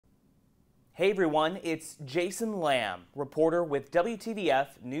Hey everyone, it's Jason Lamb, reporter with WTVF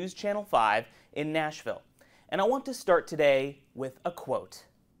News Channel 5 in Nashville. And I want to start today with a quote.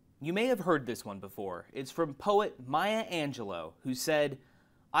 You may have heard this one before. It's from poet Maya Angelou, who said,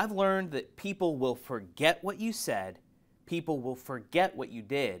 "I've learned that people will forget what you said, people will forget what you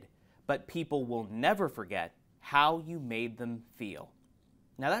did, but people will never forget how you made them feel."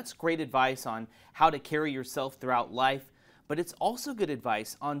 Now that's great advice on how to carry yourself throughout life, but it's also good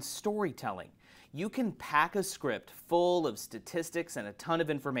advice on storytelling. You can pack a script full of statistics and a ton of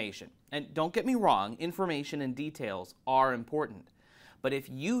information. And don't get me wrong, information and details are important. But if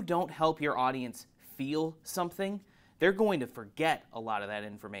you don't help your audience feel something, they're going to forget a lot of that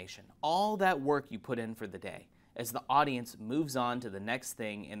information, all that work you put in for the day, as the audience moves on to the next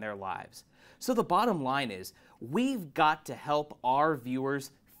thing in their lives. So the bottom line is, we've got to help our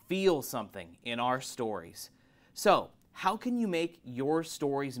viewers feel something in our stories. So, how can you make your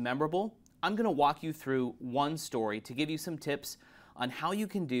stories memorable? I'm going to walk you through one story to give you some tips on how you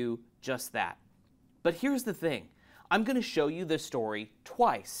can do just that. But here's the thing. I'm going to show you the story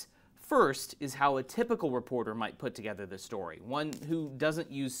twice. First is how a typical reporter might put together the story, one who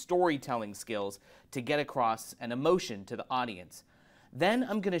doesn't use storytelling skills to get across an emotion to the audience. Then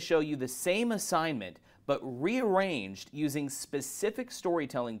I'm going to show you the same assignment, but rearranged using specific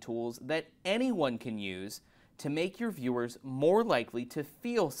storytelling tools that anyone can use to make your viewers more likely to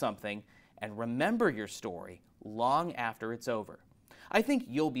feel something and remember your story long after it's over. I think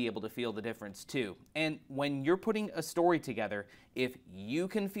you'll be able to feel the difference too. And when you're putting a story together, if you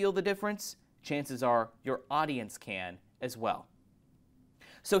can feel the difference, chances are your audience can as well.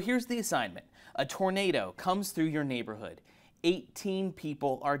 So here's the assignment. A tornado comes through your neighborhood. 18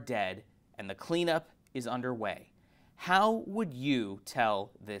 people are dead and the cleanup is underway. How would you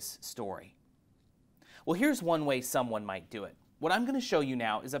tell this story? Well, here's one way someone might do it. What I'm going to show you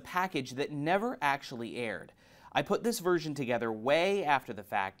now is a package that never actually aired. I put this version together way after the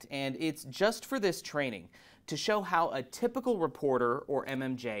fact, and it's just for this training to show how a typical reporter or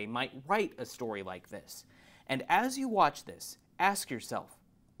MMJ might write a story like this. And as you watch this, ask yourself,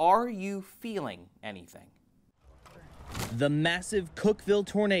 are you feeling anything? The massive Cookeville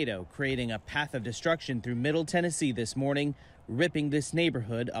tornado creating a path of destruction through Middle Tennessee this morning, ripping this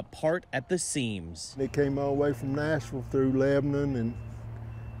neighborhood apart at the seams. They came all the way from Nashville through Lebanon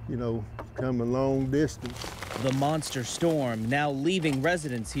and, come a long distance. The monster storm now leaving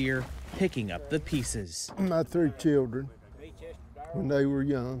residents here picking up the pieces. My 3 children, when they were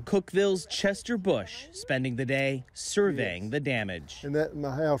young. Cookeville's Chester Bush spending the day surveying the damage. And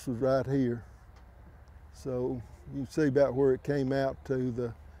my house was right here. So you see about where it came out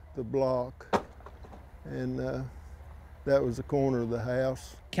to the block. And that was the corner of the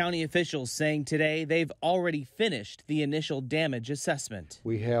house. County officials saying today they've already finished the initial damage assessment.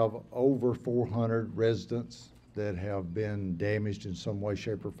 We have over 400 residents that have been damaged in some way,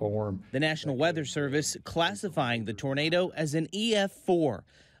 shape, or form. The National Weather Service classifying the tornado as an EF4.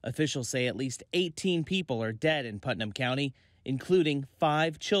 Officials say at least 18 people are dead in Putnam County, including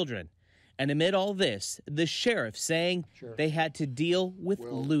 5 children. And amid all this, the sheriff saying they had to deal with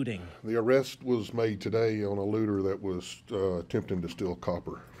looting. The arrest was made today on a looter that was attempting to steal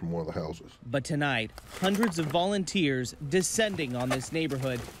copper from one of the houses. But tonight, hundreds of volunteers descending on this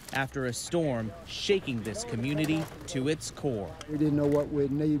neighborhood after a storm shaking this community to its core. We didn't know what we'd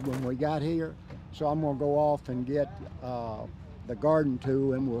need when we got here, so I'm going to go off and get the garden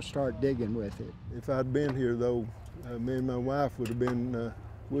tool and we'll start digging with it. If I'd been here, though, me and my wife would have been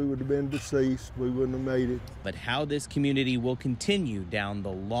we would have been deceased. We wouldn't have made it. But how this community will continue down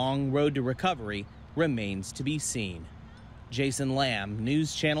the long road to recovery remains to be seen. Jason Lamb,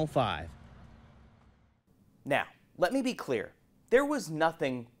 News Channel 5. Now, let me be clear. There was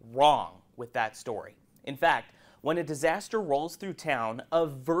nothing wrong with that story. In fact, when a disaster rolls through town, a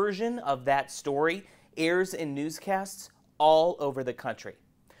version of that story airs in newscasts all over the country.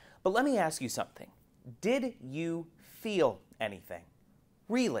 But let me ask you something. Did you feel anything?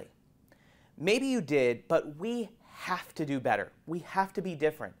 Really? Maybe you did, but we have to do better. We have to be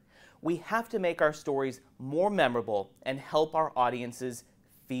different. We have to make our stories more memorable and help our audiences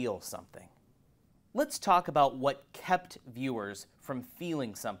feel something. Let's talk about what kept viewers from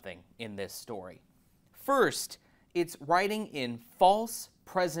feeling something in this story. First, it's writing in false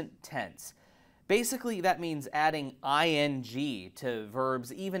present tense. Basically, that means adding ing to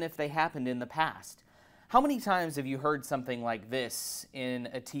verbs even if they happened in the past. How many times have you heard something like this in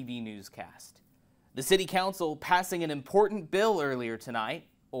a TV newscast? The city council passing an important bill earlier tonight,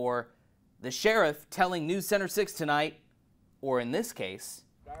 or the sheriff telling News Center 6 tonight, or in this case,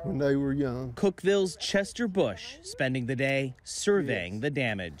 when they were young. Cookeville's Chester Bush spending the day surveying the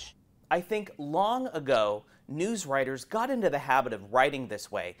damage. I think long ago, news writers got into the habit of writing this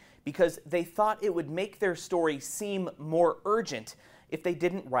way because they thought it would make their story seem more urgent if they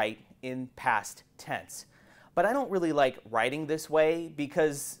didn't write in past tense. But I don't really like writing this way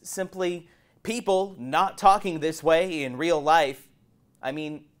because simply people not talking this way in real life, I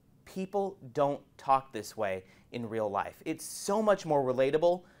mean, people don't talk this way in real life. It's so much more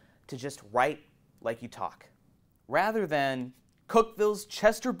relatable to just write like you talk. Rather than Cookeville's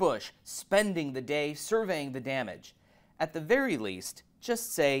Chester Bush spending the day surveying the damage. At the very least,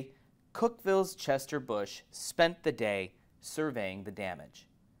 just say Cookeville's Chester Bush spent the day surveying the damage.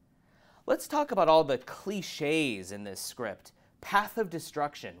 Let's talk about all the cliches in this script. Path of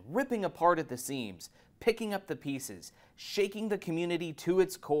destruction, ripping apart at the seams, picking up the pieces, shaking the community to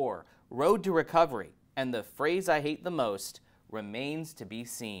its core, road to recovery, and the phrase I hate the most, remains to be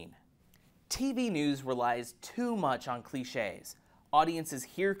seen. TV news relies too much on cliches. Audiences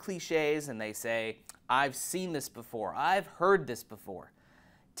hear cliches and they say, I've seen this before, I've heard this before.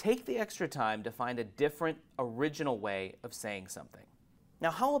 Take the extra time to find a different, original way of saying something. Now,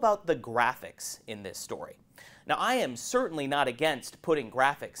 how about the graphics in this story? Now, I am certainly not against putting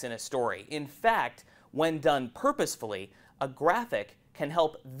graphics in a story. In fact, when done purposefully, a graphic can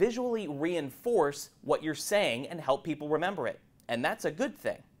help visually reinforce what you're saying and help people remember it. And that's a good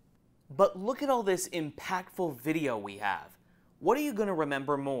thing. But look at all this impactful video we have. What are you going to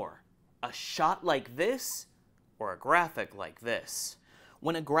remember more? A shot like this or a graphic like this?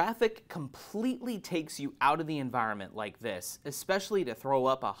 When a graphic completely takes you out of the environment like this, especially to throw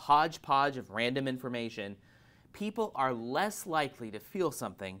up a hodgepodge of random information, people are less likely to feel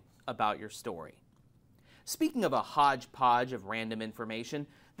something about your story. Speaking of a hodgepodge of random information,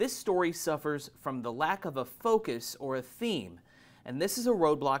 this story suffers from the lack of a focus or a theme. And this is a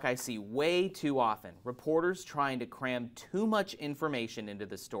roadblock I see way too often, reporters trying to cram too much information into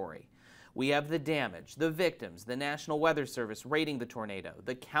the story. We have the damage, the victims, the National Weather Service rating the tornado,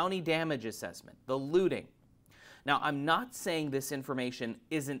 the county damage assessment, the looting. Now, I'm not saying this information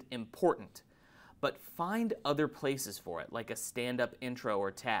isn't important, but find other places for it, like a stand-up intro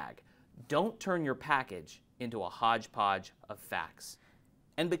or tag. Don't turn your package into a hodgepodge of facts.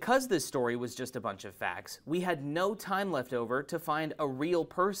 And because this story was just a bunch of facts, we had no time left over to find a real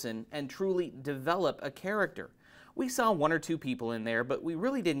person and truly develop a character. We saw one or two people in there, but we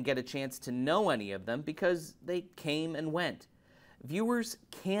really didn't get a chance to know any of them because they came and went. Viewers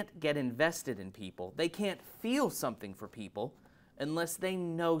can't get invested in people. They can't feel something for people unless they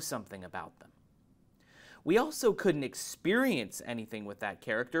know something about them. We also couldn't experience anything with that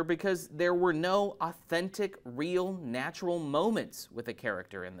character because there were no authentic, real, natural moments with a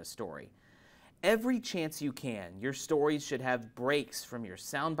character in the story. Every chance you can, your stories should have breaks from your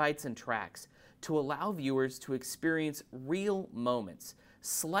sound bites and tracks to allow viewers to experience real moments,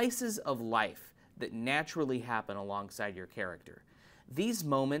 slices of life that naturally happen alongside your character. These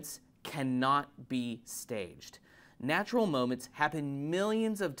moments cannot be staged. Natural moments happen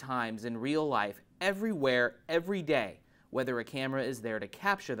millions of times in real life, everywhere, every day, whether a camera is there to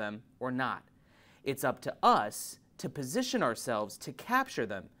capture them or not. It's up to us to position ourselves to capture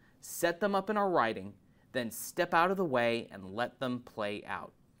them, set them up in our writing, then step out of the way and let them play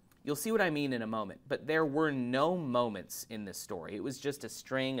out. You'll see what I mean in a moment, but there were no moments in this story. It was just a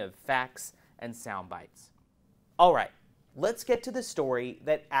string of facts and sound bites. All right, let's get to the story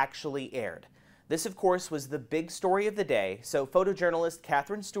that actually aired. This, of course, was the big story of the day, so photojournalist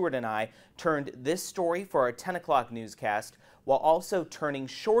Catherine Stewart and I turned this story for our 10 o'clock newscast, while also turning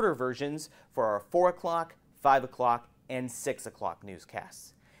shorter versions for our 4 o'clock, 5 o'clock, and 6 o'clock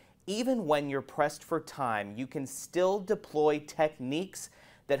newscasts. Even when you're pressed for time, you can still deploy techniques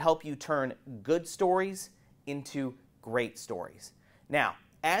that help you turn good stories into great stories. Now,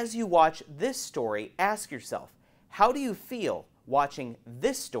 as you watch this story, ask yourself, how do you feel watching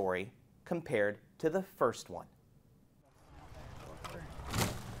this story compared to the first one?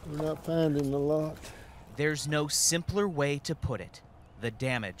 We're not finding a lot. There's no simpler way to put it. The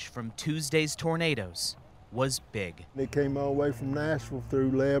damage from Tuesday's tornadoes was big. They came all the way from Nashville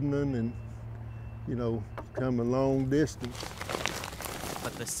through Lebanon and, come a long distance.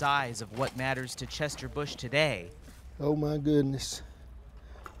 But the size of what matters to Chester Bush today, Oh my goodness.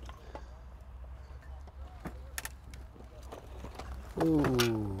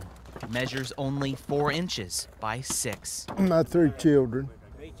 Ooh. measures only 4 inches by 6. My 3 children,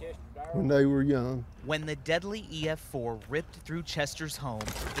 when they were young. When the deadly EF4 ripped through Chester's home,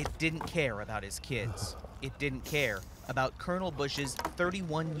 it didn't care about his kids. It didn't care about Colonel Bush's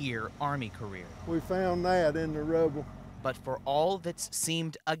 31-year Army career. We found that in the rubble. But for all that's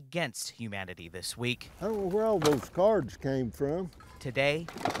seemed against humanity this week, I don't know where all those cards came from. Today,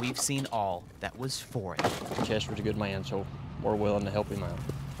 we've seen all that was for it. Chester's a good man, so we're willing to help him out.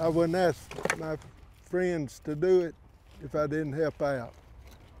 I wouldn't ask my friends to do it if I didn't help out.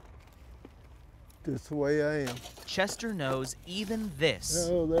 Just the way I am. Chester knows even this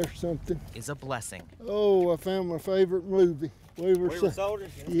Oh, there's something. is a blessing Oh, I found my favorite movie. We were soldiers?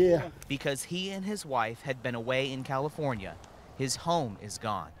 Yeah. because he and his wife had been away in California. His home is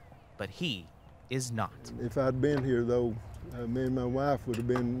gone, but he is not. If I'd been here, though, me and my wife would have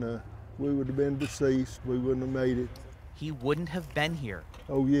been, we would have been deceased. We wouldn't have made it. He wouldn't have been here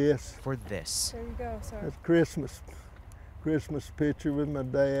Oh, yes. for this. There you go, sir. That's Christmas picture with my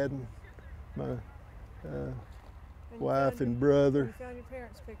dad and my And you wife found and your- brother. You found your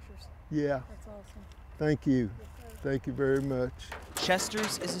parents' pictures. Yeah. That's awesome. Thank you. Yes, sir. Thank you very much.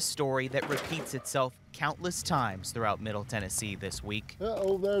 Chester's is a story that repeats itself countless times throughout Middle Tennessee this week.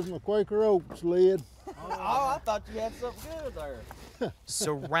 Uh-oh, there's my Quaker Oats lid. Oh, I thought you had something good there.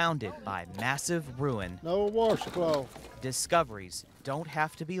 Surrounded by massive ruin, No washcloth. discoveries don't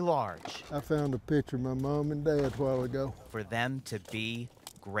have to be large I found a picture of my mom and dad a while ago. for them to be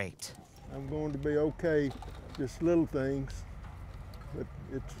great. I'm going to be okay, just little things, but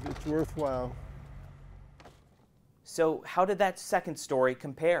it's worthwhile. So how did that second story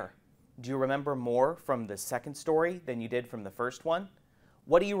compare? Do you remember more from the second story than you did from the first one?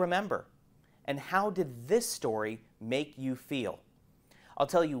 What do you remember? And how did this story make you feel? I'll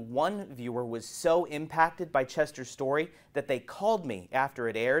tell you, one viewer was so impacted by Chester's story that they called me after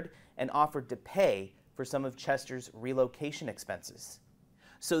it aired and offered to pay for some of Chester's relocation expenses.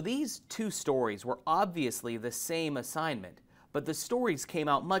 So these two stories were obviously the same assignment, but the stories came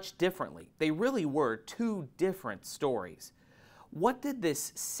out much differently. They really were two different stories. What did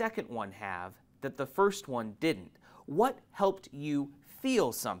this second one have that the first one didn't? What helped you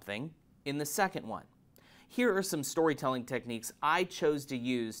feel something in the second one? Here are some storytelling techniques I chose to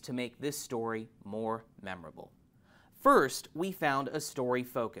use to make this story more memorable. First, we found a story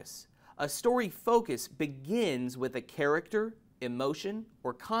focus. A story focus begins with a character, emotion,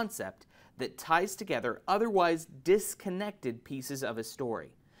 or concept that ties together otherwise disconnected pieces of a story.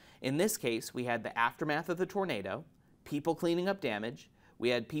 In this case, we had the aftermath of the tornado, people cleaning up damage, we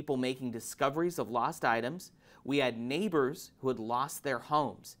had people making discoveries of lost items, we had neighbors who had lost their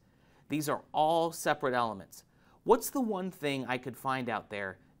homes. These are all separate elements. What's the one thing I could find out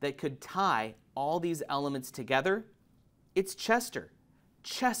there that could tie all these elements together? It's Chester.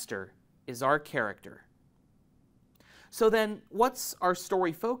 Chester is our character. So then, what's our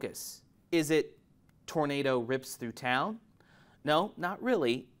story focus? Is it tornado rips through town? No, not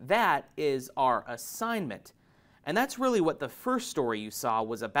really. That is our assignment. And that's really what the first story you saw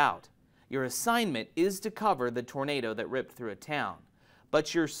was about. Your assignment is to cover the tornado that ripped through a town.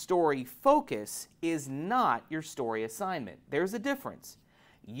 But your story focus is not your story assignment. There's a difference.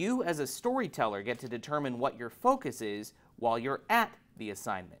 You as a storyteller get to determine what your focus is while you're at the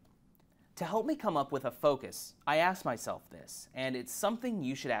assignment. To help me come up with a focus, I asked myself this, and it's something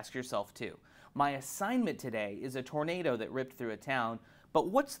you should ask yourself too. My assignment today is a tornado that ripped through a town, but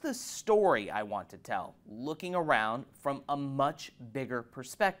what's the story I want to tell, looking around from a much bigger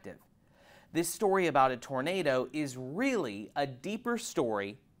perspective? This story about a tornado is really a deeper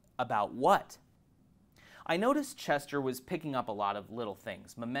story about what? I noticed Chester was picking up a lot of little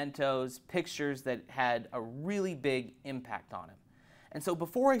things, mementos, pictures that had a really big impact on him. And so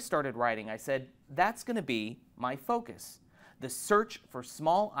before I started writing, I said, that's going to be my focus, the search for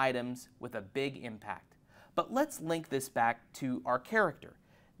small items with a big impact. But let's link this back to our character.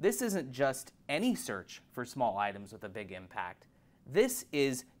 This isn't just any search for small items with a big impact. This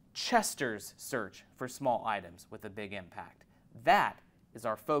is Chester's search for small items with a big impact. That is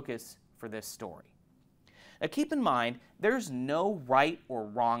our focus for this story. Now keep in mind, there's no right or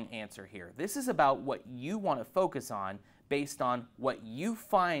wrong answer here. This is about what you want to focus on based on what you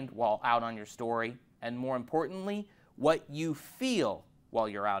find while out on your story, and more importantly, what you feel while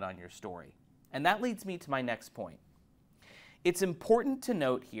you're out on your story. And that leads me to my next point. It's important to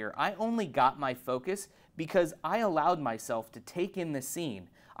note here, I only got my focus because I allowed myself to take in the scene.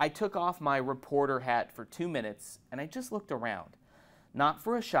 I took off my reporter hat for 2 minutes and I just looked around. Not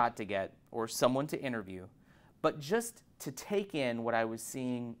for a shot to get or someone to interview, but just to take in what I was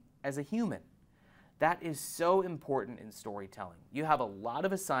seeing as a human. That is so important in storytelling. You have a lot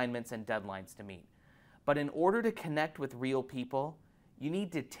of assignments and deadlines to meet. But in order to connect with real people, you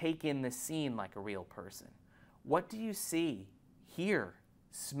need to take in the scene like a real person. What do you see, hear,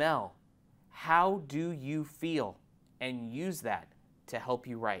 smell? How do you feel? And use that to help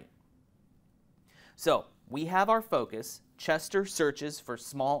you write. So we have our focus. Chester searches for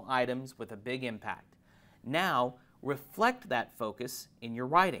small items with a big impact. Now reflect that focus in your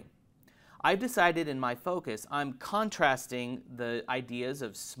writing. I've decided in my focus I'm contrasting the ideas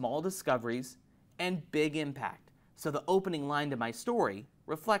of small discoveries and big impact, so the opening line to my story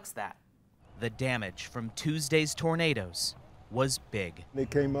reflects that. The damage from Tuesday's tornadoes was big. They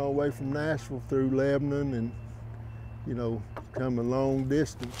came all the way from Nashville through Lebanon and, you know, come a long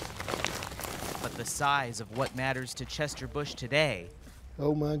distance. But the size of what matters to Chester Bush today,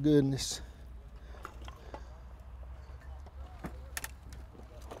 Oh my goodness.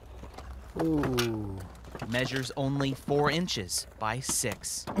 Oh, measures only 4 inches by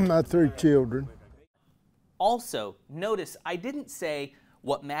 6. my 3 children. Also, notice I didn't say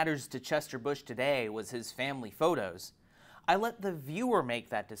what matters to Chester Bush today was his family photos. I let the viewer make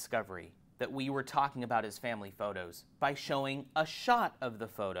that discovery that we were talking about his family photos by showing a shot of the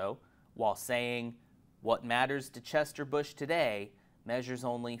photo while saying what matters to Chester Bush today measures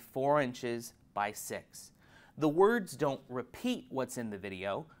only 4 inches by 6. The words don't repeat what's in the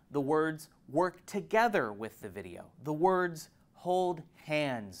video. The words work together with the video. The words hold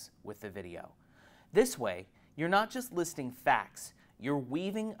hands with the video. This way, you're not just listing facts, you're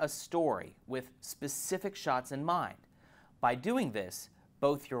weaving a story with specific shots in mind. By doing this,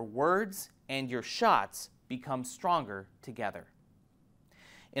 both your words and your shots become stronger together.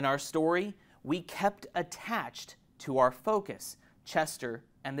 In our story, we kept attached to our focus, Chester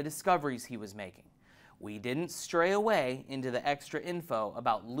and the discoveries he was making. We didn't stray away into the extra info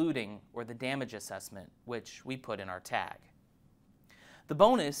about looting or the damage assessment, which we put in our tag. The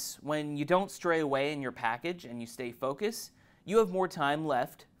bonus, when you don't stray away in your package and you stay focused, you have more time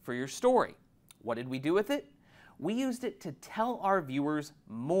left for your story. What did we do with it? We used it to tell our viewers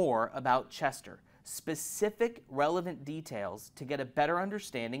more about Chester, specific relevant details to get a better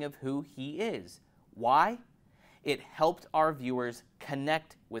understanding of who he is. Why? It helped our viewers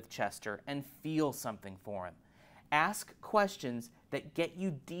connect with Chester and feel something for him. Ask questions that get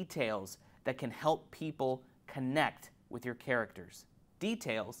you details that can help people connect with your characters.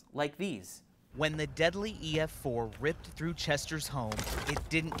 Details like these. When the deadly EF-4 ripped through Chester's home, it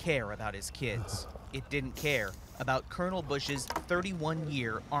didn't care about his kids. It didn't care about Colonel Bush's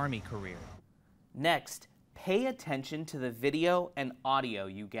 31-year Army career. Next, pay attention to the video and audio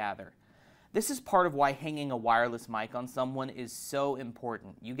you gather. This is part of why hanging a wireless mic on someone is so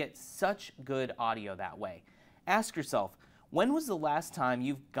important. You get such good audio that way. Ask yourself, when was the last time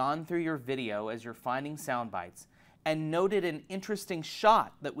you've gone through your video as you're finding sound bites and noted an interesting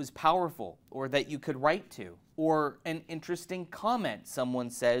shot that was powerful or that you could write to, or an interesting comment someone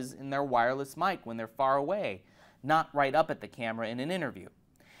says in their wireless mic when they're far away, not right up at the camera in an interview?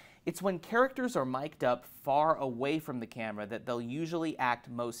 It's when characters are mic'd up far away from the camera that they'll usually act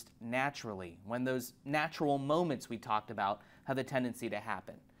most naturally, when those natural moments we talked about have a tendency to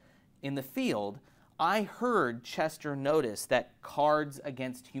happen. In the field, I heard Chester notice that Cards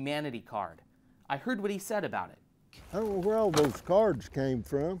Against Humanity card. I heard what he said about it. I don't know where all those cards came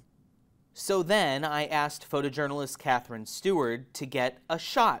from. So then I asked photojournalist Catherine Stewart to get a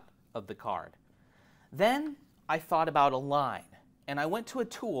shot of the card. Then I thought about a line, and I went to a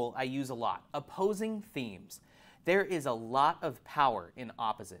tool I use a lot, opposing themes. There is a lot of power in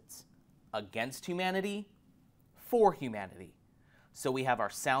opposites. Against humanity, for humanity. So we have our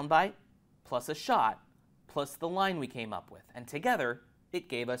soundbite, plus a shot, plus the line we came up with, and together it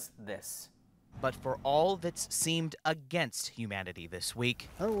gave us this. But for all that's seemed against humanity this week,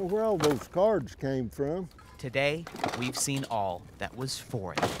 I don't know where all those cards came from. today we've seen all that was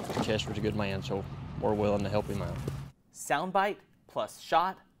for it. Chester's a good man, so we're willing to help him out. Soundbite plus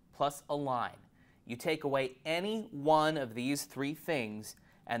shot plus a line. You take away any one of these 3 things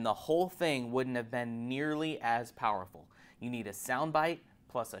and the whole thing wouldn't have been nearly as powerful. You need a soundbite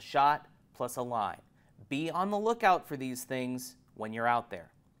plus a shot plus a line. Be on the lookout for these things when you're out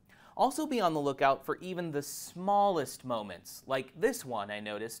there. Also be on the lookout for even the smallest moments, like this one I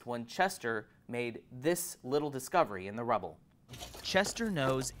noticed when Chester made this little discovery in the rubble. Chester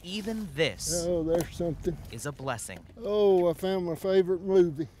knows even this Oh, there's something. is a blessing. Oh, I found my favorite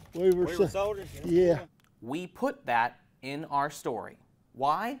movie. We were soldiers. Yeah. We put that in our story.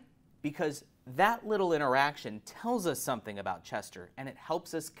 Why? Because that little interaction tells us something about Chester and it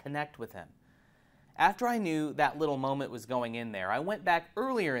helps us connect with him. After I knew that little moment was going in there, I went back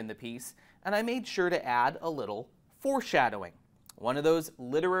earlier in the piece and I made sure to add a little foreshadowing. One of those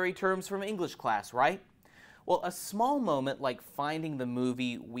literary terms from English class, right? Well, a small moment like finding the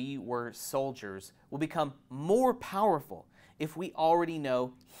movie We Were Soldiers will become more powerful if we already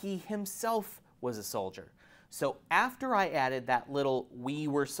know he himself was a soldier. So after I added that little We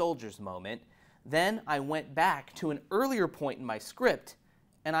Were Soldiers moment, then I went back to an earlier point in my script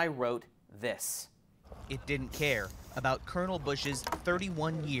and I wrote this. It didn't care about Colonel Bush's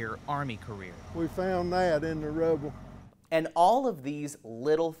 31-year Army career. We found that in the rubble. And all of these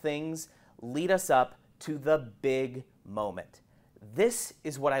little things lead us up to the big moment. This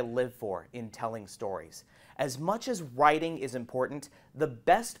is what I live for in telling stories. As much as writing is important, the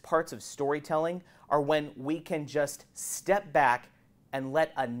best parts of storytelling are when we can just step back and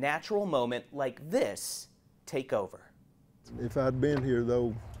let a natural moment like this take over. If I'd been here,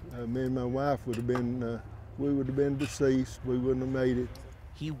 though, me and my wife would have been, we would have been deceased. We wouldn't have made it.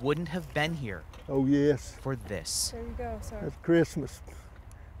 He wouldn't have been here Oh, yes. for this. There you go, sir. That's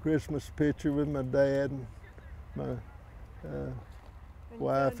Christmas picture with my dad and my And you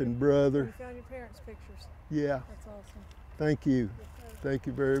wife found and your- brother. You found your parents' pictures. Yeah, That's awesome. thank you. Yes, sir. Thank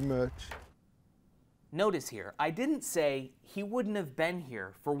you very much. Notice here, I didn't say he wouldn't have been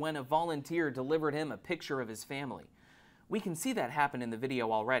here for when a volunteer delivered him a picture of his family. We can see that happen in the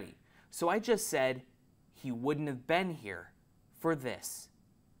video already. So I just said he wouldn't have been here for this.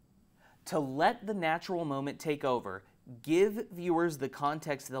 To let the natural moment take over, give viewers the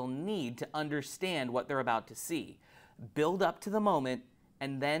context they'll need to understand what they're about to see. Build up to the moment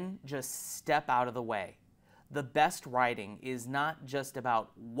and then just step out of the way. The best writing is not just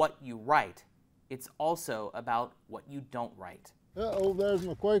about what you write, it's also about what you don't write. Uh-oh, there's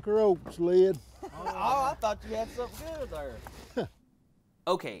my Quaker Oats lid. Oh, I thought you had something good there.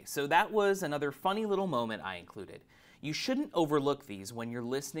 Okay, so that was another funny little moment I included. You shouldn't overlook these when you're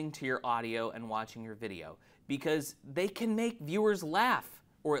listening to your audio and watching your video, because they can make viewers laugh,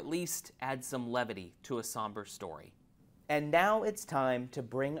 or at least add some levity to a somber story. And now it's time to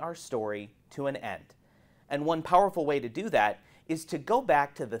bring our story to an end. And one powerful way to do that is to go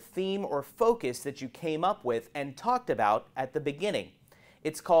back to the theme or focus that you came up with and talked about at the beginning.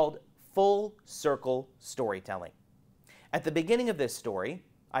 It's called full circle storytelling. At the beginning of this story,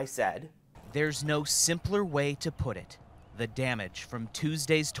 I said, "There's no simpler way to put it. The damage from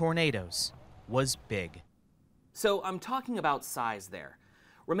Tuesday's tornadoes was big." So I'm talking about size there.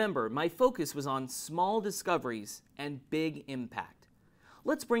 Remember, my focus was on small discoveries and big impact.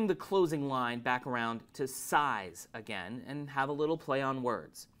 Let's bring the closing line back around to size again and have a little play on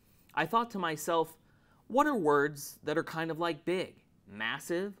words. I thought to myself, what are words that are kind of like big?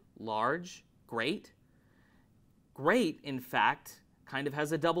 Massive, large, great? Great, in fact, kind of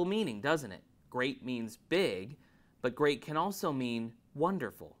has a double meaning, doesn't it? Great means big, but great can also mean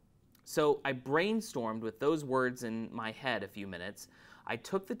wonderful. So I brainstormed with those words in my head a few minutes. I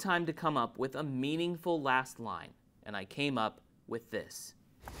took the time to come up with a meaningful last line, and I came up with this.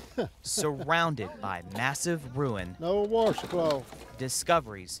 Surrounded by massive ruin, No washcloth.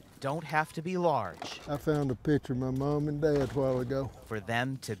 discoveries don't have to be large I found a picture of my mom and dad a while ago. for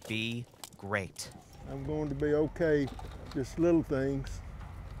them to be great. I'm going to be okay, just little things,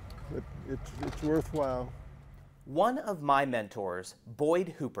 but it's worthwhile. One of my mentors,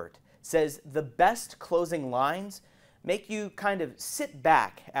 Boyd Huppert, says the best closing lines make you kind of sit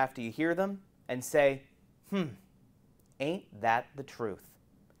back after you hear them and say, ain't that the truth?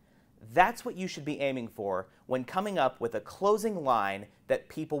 That's what you should be aiming for when coming up with a closing line that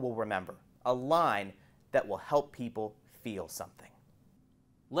people will remember, a line that will help people feel something.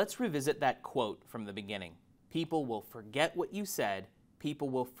 Let's revisit that quote from the beginning. People will forget what you said, people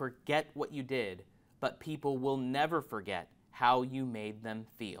will forget what you did, but people will never forget how you made them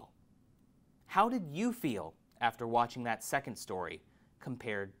feel. How did you feel after watching that second story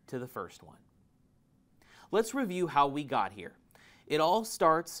compared to the first one? Let's review how we got here. It all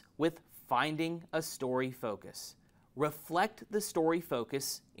starts with finding a story focus. Reflect the story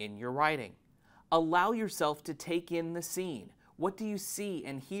focus in your writing. Allow yourself to take in the scene. What do you see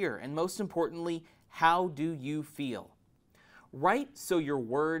and hear? And most importantly, how do you feel? Write so your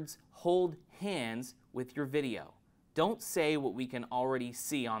words hold hands with your video. Don't say what we can already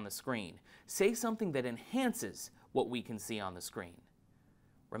see on the screen. Say something that enhances what we can see on the screen.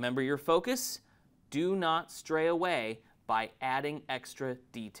 Remember your focus? Do not stray away by adding extra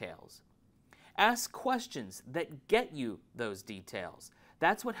details. Ask questions that get you those details.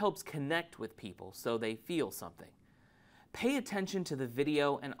 That's what helps connect with people so they feel something. Pay attention to the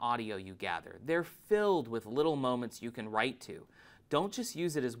video and audio you gather. They're filled with little moments you can write to. Don't just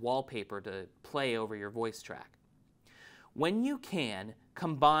use it as wallpaper to play over your voice track. When you can,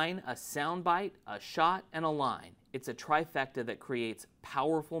 combine a soundbite, a shot, and a line. It's a trifecta that creates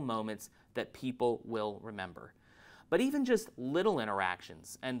powerful moments that people will remember. But even just little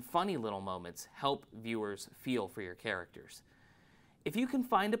interactions and funny little moments help viewers feel for your characters. If you can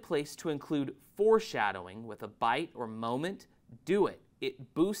find a place to include foreshadowing with a bite or moment, do it.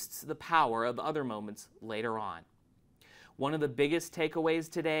 It boosts the power of other moments later on. One of the biggest takeaways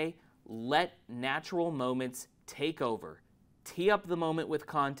today, Let natural moments take over. Tee up the moment with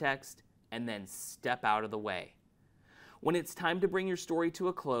context, and then step out of the way. When it's time to bring your story to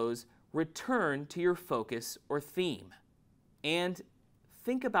a close, return to your focus or theme. And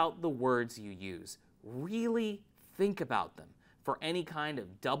think about the words you use. Really think about them for any kind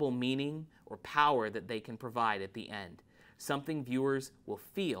of double meaning or power that they can provide at the end. Something viewers will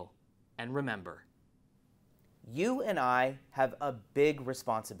feel and remember. You and I have a big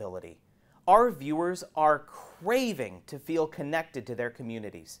responsibility. Our viewers are craving to feel connected to their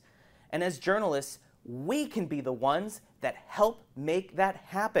communities. And as journalists, we can be the ones that help make that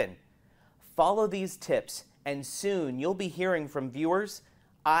happen. Follow these tips, and soon you'll be hearing from viewers,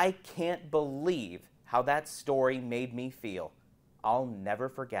 "I can't believe how that story made me feel. I'll never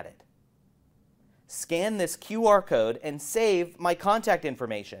forget it." Scan this QR code and save my contact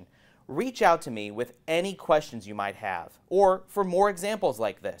information. Reach out to me with any questions you might have, or for more examples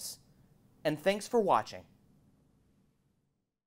like this. And thanks for watching.